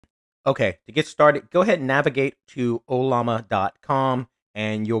Okay, to get started, go ahead and navigate to ollama.com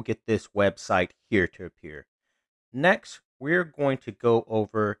and you'll get this website here to appear. Next, we're going to go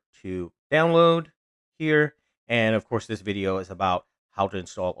over to download here. And of course, this video is about how to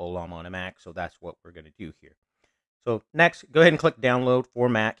install Ollama on a Mac. So that's what we're going to do here. So next, go ahead and click download for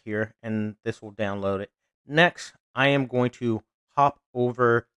Mac here, and this will download it. Next, I am going to hop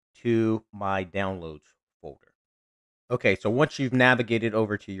over to my downloads folder. Okay, so once you've navigated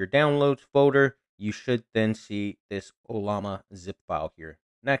over to your downloads folder, you should then see this Ollama zip file here.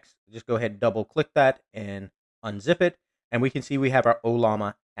 Next, just go ahead and double click that and unzip it, and we can see we have our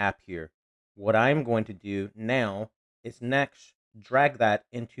Ollama app here. What I'm going to do now is next drag that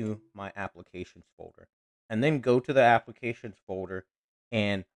into my applications folder, and then go to the applications folder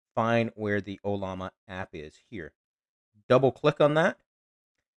and find where the Ollama app is here. Double click on that,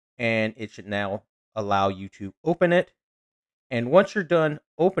 and it should now allow you to open it. And once you're done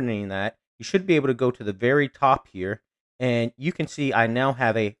opening that, you should be able to go to the very top here, and you can see I now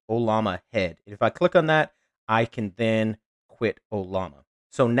have a Ollama head. If I click on that, I can then quit Ollama.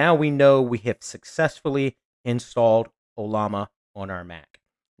 So now we know we have successfully installed Ollama on our Mac.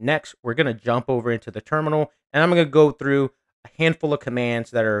 Next, we're going to jump over into the terminal, and I'm going to go through a handful of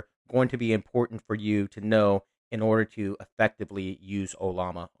commands that are going to be important for you to know in order to effectively use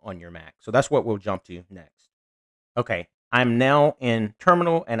Ollama on your Mac. So that's what we'll jump to next. Okay, I'm now in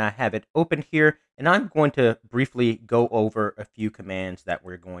terminal and I have it open here, and I'm going to briefly go over a few commands that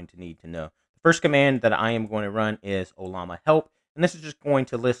we're going to need to know. The first command that I am going to run is Ollama help, and this is just going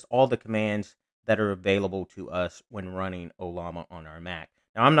to list all the commands that are available to us when running Ollama on our Mac.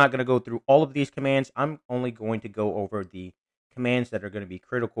 Now, I'm not going to go through all of these commands. I'm only going to go over the commands that are going to be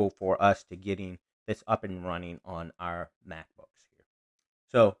critical for us to getting this up and running on our MacBooks here.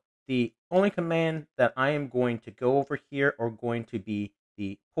 So the only command that I am going to go over here are going to be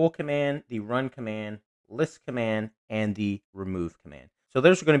the pull command, the run command, list command, and the remove command. So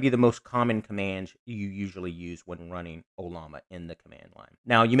those are going to be the most common commands you usually use when running Ollama in the command line.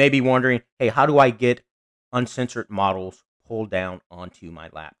 Now, you may be wondering, hey, how do I get uncensored models pulled down onto my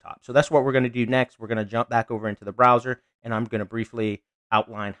laptop? So that's what we're going to do next. We're going to jump back over into the browser, and I'm going to briefly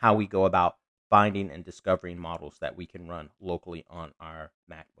outline how we go about finding and discovering models that we can run locally on our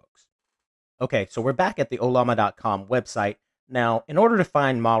MacBooks. Okay, so we're back at the Ollama.com website. Now, in order to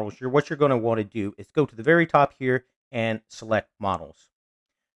find models, what you're going to want to do is go to the very top here and select models.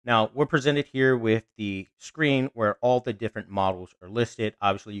 Now, we're presented here with the screen where all the different models are listed.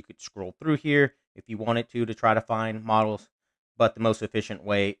 Obviously, you could scroll through here if you wanted to try to find models, but the most efficient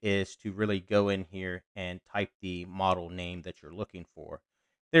way is to really go in here and type the model name that you're looking for.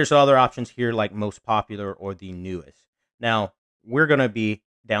 There's other options here like most popular or the newest. Now, we're going to be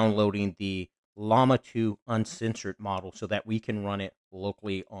downloading the Llama 2 Uncensored model so that we can run it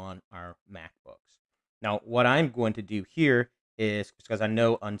locally on our MacBooks. Now, what I'm going to do here is, because I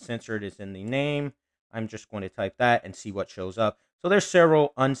know Uncensored is in the name, I'm just going to type that and see what shows up. So there's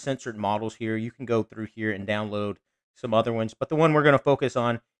several uncensored models here. You can go through here and download some other ones, but the one we're going to focus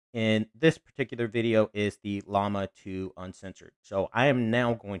on in this particular video is the Llama 2 Uncensored. So I am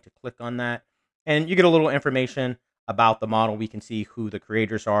now going to click on that, and you get a little information about the model. We can see who the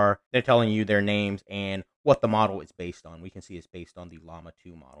creators are. They're telling you their names and what the model is based on. We can see it's based on the Llama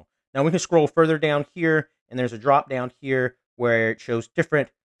 2 model. Now we can scroll further down here, and there's a drop down here where it shows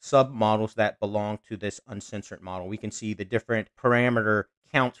different sub models that belong to this uncensored model. We can see the different parameter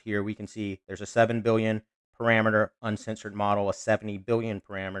counts here. We can see there's a 7 billion parameter uncensored model, a 70 billion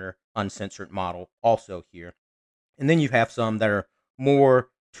parameter uncensored model also here. And then you have some that are more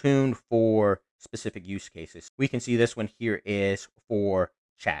tuned for specific use cases. We can see this one here is for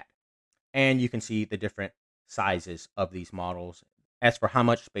chat. And you can see the different sizes of these models as for how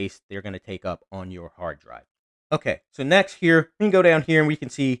much space they're going to take up on your hard drive. Okay, so next here, we can go down here and we can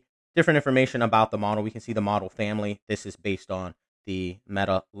see different information about the model. We can see the model family. This is based on the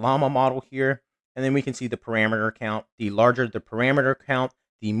Meta Llama model here. And then we can see the parameter count. The larger the parameter count,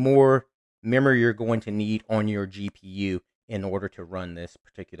 the more memory you're going to need on your GPU in order to run this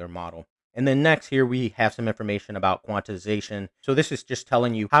particular model. And then next here, we have some information about quantization. So this is just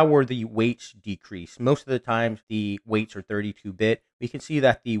telling you how were the weights decreased. Most of the time, the weights are 32-bit. We can see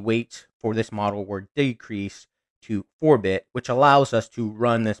that the weights for this model were decreased to 4-bit, which allows us to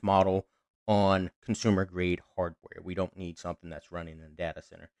run this model on consumer-grade hardware. We don't need something that's running in a data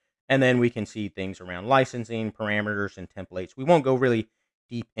center. And then we can see things around licensing, parameters, and templates. We won't go really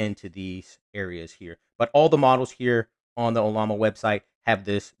deep into these areas here, but all the models here on the Ollama website have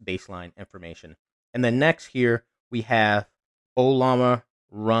this baseline information. And then next here, we have Ollama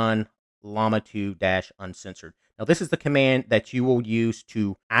run Llama 2 - uncensored. Now, this is the command that you will use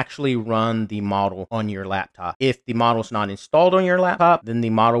to actually run the model on your laptop. If the model is not installed on your laptop, then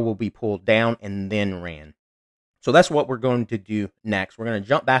the model will be pulled down and then ran. So that's what we're going to do next. We're going to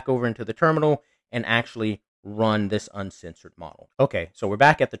jump back over into the terminal and actually run this uncensored model. Okay, so we're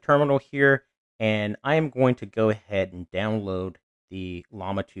back at the terminal here, and I am going to go ahead and download the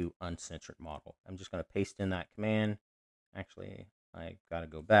Llama 2 uncensored model. I'm just going to paste in that command. Actually, I got to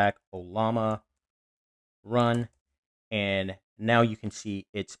go back. Ollama run, and now you can see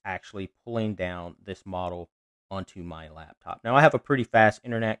it's actually pulling down this model onto my laptop. Now, I have a pretty fast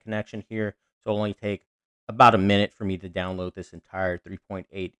internet connection here, so it'll only take about a minute for me to download this entire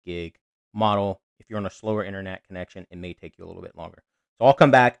 3.8 gig model. If you're on a slower internet connection, it may take you a little bit longer. So I'll come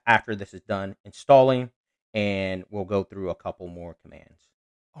back after this is done installing, and we'll go through a couple more commands.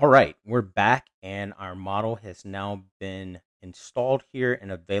 All right, we're back, and our model has now been installed here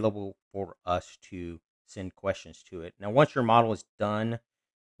and available for us to send questions to it. Now, once your model is done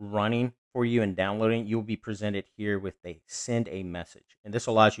running for you and downloading, you'll be presented here with a send a message. And this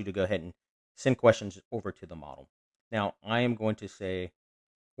allows you to go ahead and send questions over to the model. Now, I am going to say,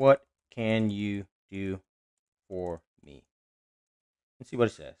 what can you do for me? Let's see what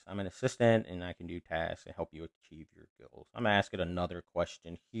it says. I'm an assistant and I can do tasks and help you achieve your goals. I'm going to ask it another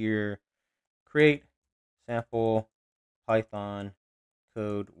question here. Create sample Python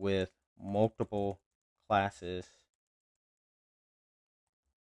code with multiple classes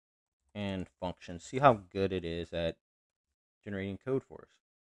and functions. See how good it is at generating code for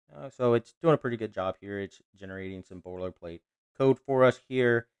us. So it's doing a pretty good job here. It's generating some boilerplate code for us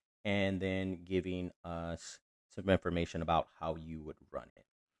here and then giving us some information about how you would run it.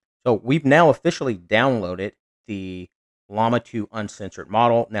 So we've now officially downloaded the Llama 2 uncensored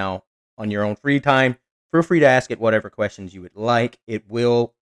model. Now, on your own free time, feel free to ask it whatever questions you would like. It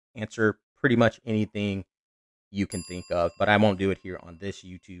will answer pretty much anything you can think of, but I won't do it here on this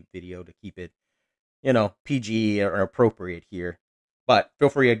YouTube video to keep it, PG or appropriate here. But feel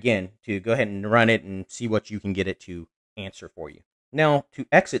free again to go ahead and run it and see what you can get it to answer for you. Now, to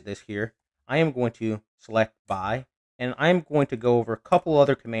exit this here, I am going to select buy, and I'm going to go over a couple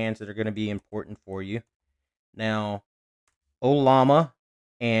other commands that are going to be important for you. Now, Ollama,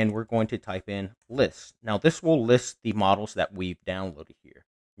 and we're going to type in list. Now, this will list the models that we've downloaded here.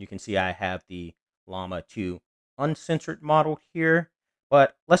 You can see I have the Llama 2 uncensored model here,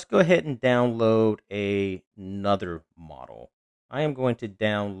 but let's go ahead and download another model. I am going to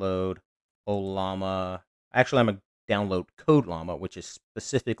download Ollama. Actually, I'm going to download codellama, which is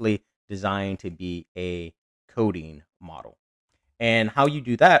specifically designed to be a coding model. And how you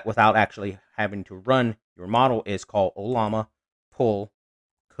do that without actually having to run your model is called Ollama pull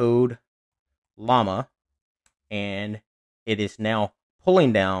codellama, and it is now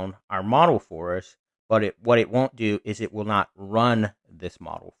pulling down our model for us, but what it won't do is it will not run this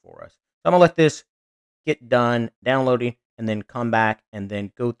model for us. So I'm going to let this get done downloading and then come back and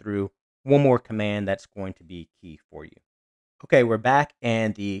then go through one more command that's going to be key for you. Okay, we're back,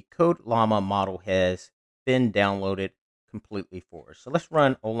 and the codellama model has been downloaded completely for us. So let's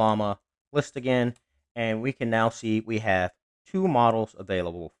run Ollama list again, and we can now see we have two models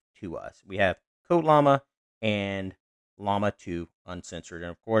available to us. We have codellama and Llama 2 uncensored.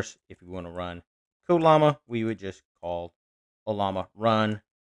 And of course, if we want to run codellama, we would just call Ollama run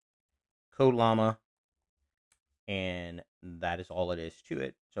codellama, and that is all it is to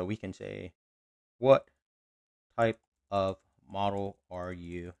it. So we can say, what type of model are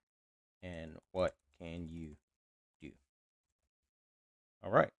you and what can you do?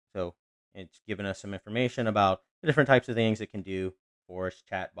 All right, so it's giving us some information about the different types of things it can do: voice,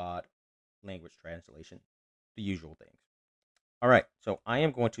 chatbot, language translation, the usual things. All right, so I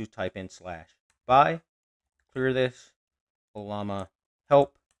am going to type in /by, clear this, Ollama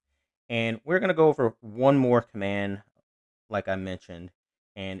help, and we're going to go over one more command like I mentioned,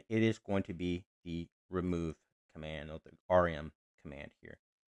 and it is going to be the remove command, or the RM command here.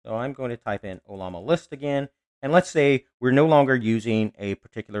 So I'm going to type in Ollama list again, and let's say we're no longer using a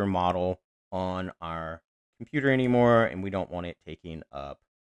particular model on our computer anymore, and we don't want it taking up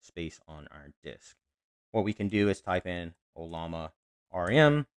space on our disk. What we can do is type in Ollama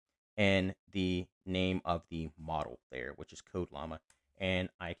RM and the name of the model there, which is codellama, and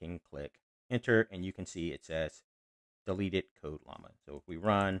I can click enter, and you can see it says deleted codellama. So if we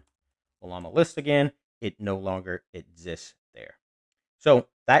run Ollama list again, it no longer exists there. So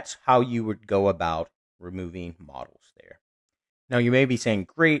that's how you would go about removing models there. Now you may be saying,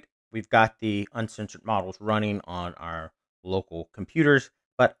 great, we've got the uncensored models running on our local computers,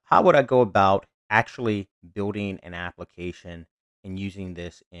 but how would I go about actually building an application and using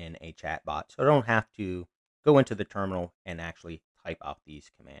this in a chatbot so I don't have to go into the terminal and actually type out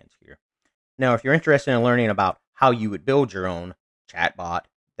these commands here. Now, if you're interested in learning about how you would build your own chatbot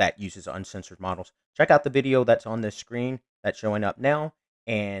that uses uncensored models, check out the video that's on this screen that's showing up now,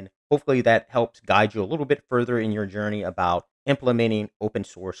 and hopefully that helps guide you a little bit further in your journey about implementing open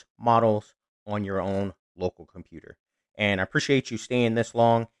source models on your own local computer. And I appreciate you staying this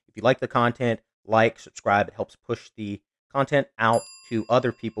long. If you like the content, like, subscribe. It helps push the content out to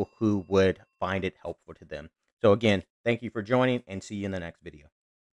other people who would find it helpful to them. So again, thank you for joining, and see you in the next video.